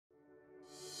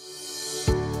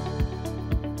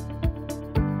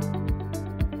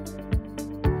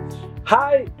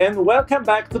Hi, and welcome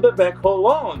back to the Backhaul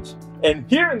Lounge. And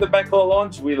here in the Backhaul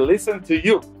Lounge, we listen to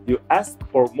you. You asked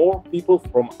for more people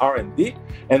from R&D,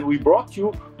 and we brought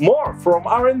you more from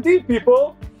R&D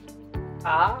people.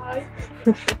 Hi.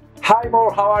 Hi, Mo,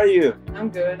 how are you? I'm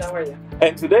good, how are you?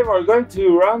 And today we're going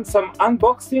to run some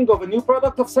unboxing of a new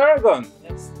product of Ceragon.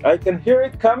 Yes. I can hear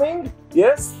it coming,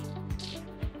 yes?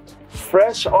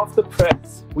 Fresh off the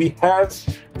press, we have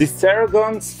the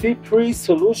Ceragon CPRI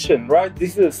solution, right?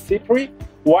 This is a CPRI,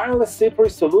 wireless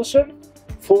CPRI solution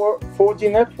for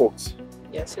 4G networks.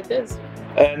 Yes, it is.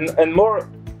 And more,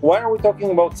 why are we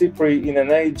talking about CPRI in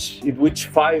an age in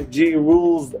which 5G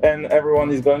rules and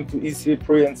everyone is going to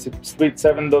eCPRI and Split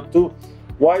 7.2?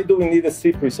 Why do we need a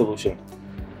CPRI solution?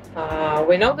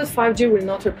 We know that 5G will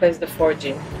not replace the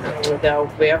 4G.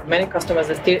 And we have many customers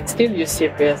that still use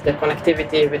CPRI as the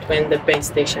connectivity between the base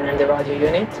station and the radio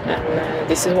unit. And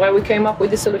this is why we came up with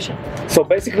this solution. So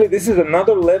basically, this is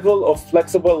another level of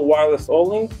flexible wireless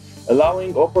hauling,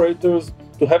 allowing operators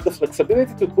to have the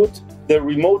flexibility to put the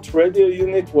remote radio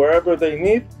unit wherever they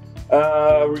need,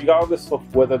 regardless of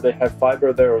whether they have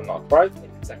fiber there or not, right?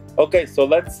 Exactly. Okay, so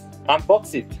let's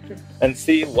unbox it and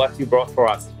see what you brought for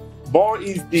us. Mo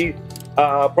is the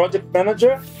project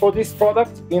manager for this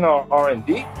product in our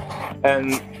R&D,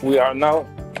 and we are now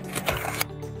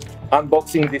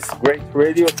unboxing this great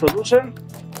radio solution.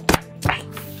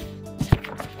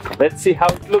 Let's see how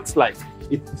it looks like.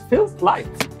 It feels light.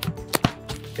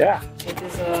 Yeah. It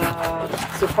is a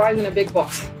surprise in a big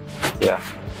box. Yeah.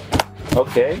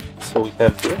 Okay, so we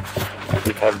have this,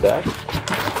 we have that.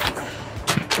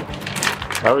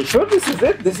 Are we sure this is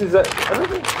it? This is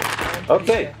everything?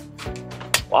 Okay.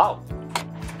 Wow.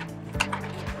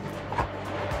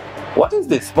 What is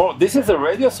this? Mo, this is a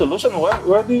radio solution.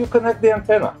 Where do you connect the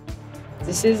antenna?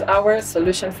 This is our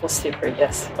solution for CPRI,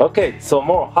 yes. Okay, so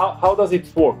Mo, how does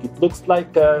it work? It looks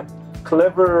like a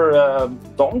clever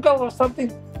dongle or something?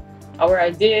 Our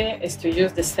idea is to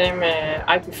use the same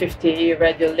IP50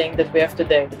 radio link that we have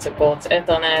today that supports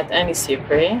Ethernet and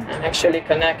eCPRI, and actually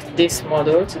connect this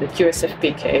module to the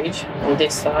QSFP cage on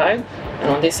this side. And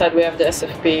on this side we have the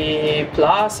SFP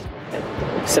Plus,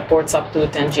 it supports up to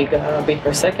 10 gigabit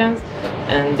per second,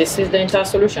 and this is the entire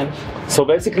solution. So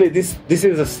basically this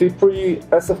is a CPRI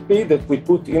SFP that we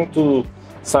put into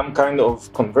some kind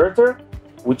of converter,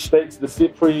 which takes the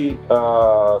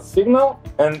CPRI signal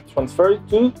and transfer it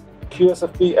to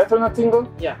QSFP Ethernet signal?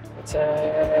 Yeah, it's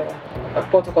a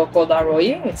protocol called ROE,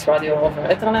 it's radio over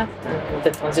Ethernet, and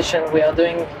the transition we are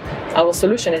doing, our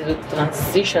solution is to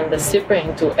transition the CPRI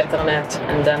into Ethernet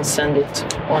and then send it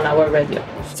on our radio.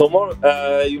 So Mo,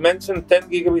 you mentioned 10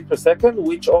 gigabit per second.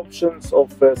 Which options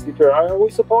of CPRI are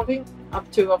we supporting? Up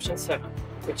to option 7,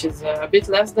 which is a bit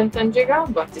less than 10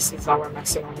 giga, but this is our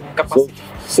maximum capacity.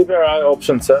 So CPRI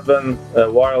option 7,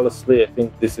 wirelessly, I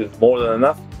think this is more than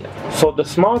enough. Yeah. So the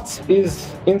smarts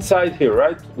is inside here,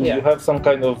 right? Yeah. You have some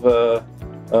kind of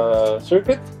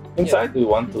circuit inside. Yeah. Do you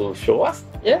want to show us?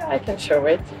 Yeah, I can show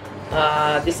it.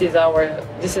 This is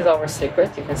our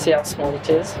secret. You can see how small it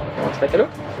is. You want to take a look?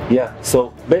 Yeah.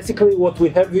 So basically, what we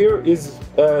have here is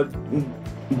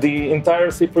the entire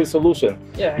CPRI solution.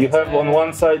 Yeah, you have on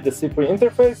one side the CPRI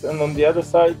interface, and on the other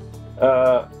side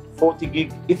 40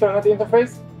 gig Ethernet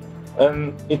interface,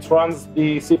 and it runs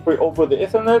the CPRI over the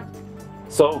Ethernet.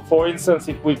 So for instance,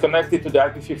 if we connect it to the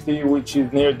IP50, which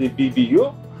is near the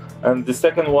BBU, and the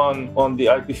second one on the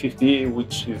IP50,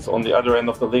 which is on the other end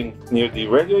of the link near the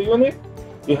radio unit,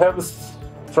 you have a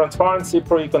transparent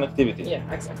CPRI connectivity.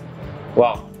 Yeah, exactly.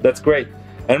 Wow, that's great.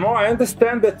 And Mo, I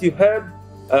understand that you had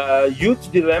a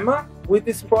huge dilemma with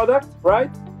this product,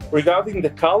 right? Regarding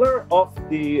the color of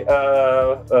the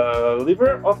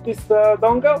lever of this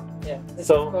dongle? Yeah, this is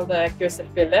called the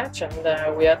QSFP latch,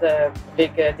 and we had a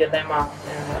big dilemma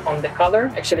on the color.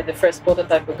 Actually, the first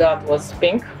prototype we got was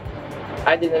pink.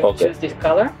 I didn't choose this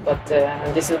color, but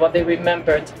this is what they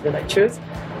remembered that I choose.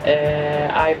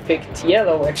 I picked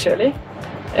yellow, actually.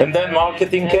 And then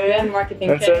marketing came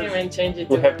and changed it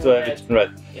to we have to have it in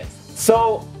red. Yes.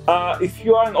 So, if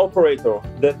you are an operator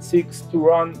that seeks to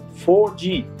run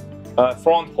 4G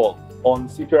fronthaul on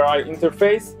CPRI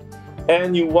interface,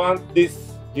 and you want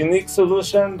this unique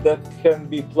solution that can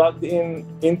be plugged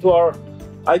into our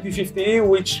IP50E,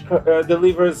 which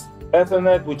delivers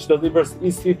Ethernet, which delivers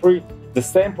eCPRI, the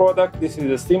same product. This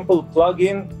is a simple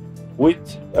plug-in with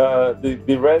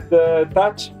the red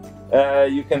touch.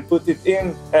 You can put it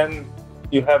in, and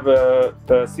you have a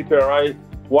CPRI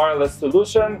wireless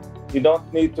solution. You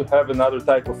don't need to have another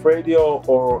type of radio,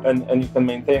 and you can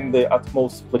maintain the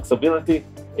utmost flexibility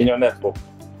in your network.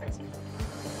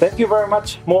 Thank you very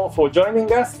much, Mo, for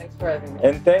joining us. Thanks for having me.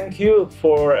 And thank you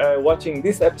for watching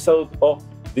this episode of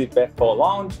the Backhaul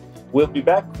Lounge. We'll be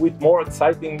back with more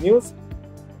exciting news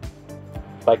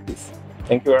like this.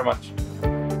 Thank you very much.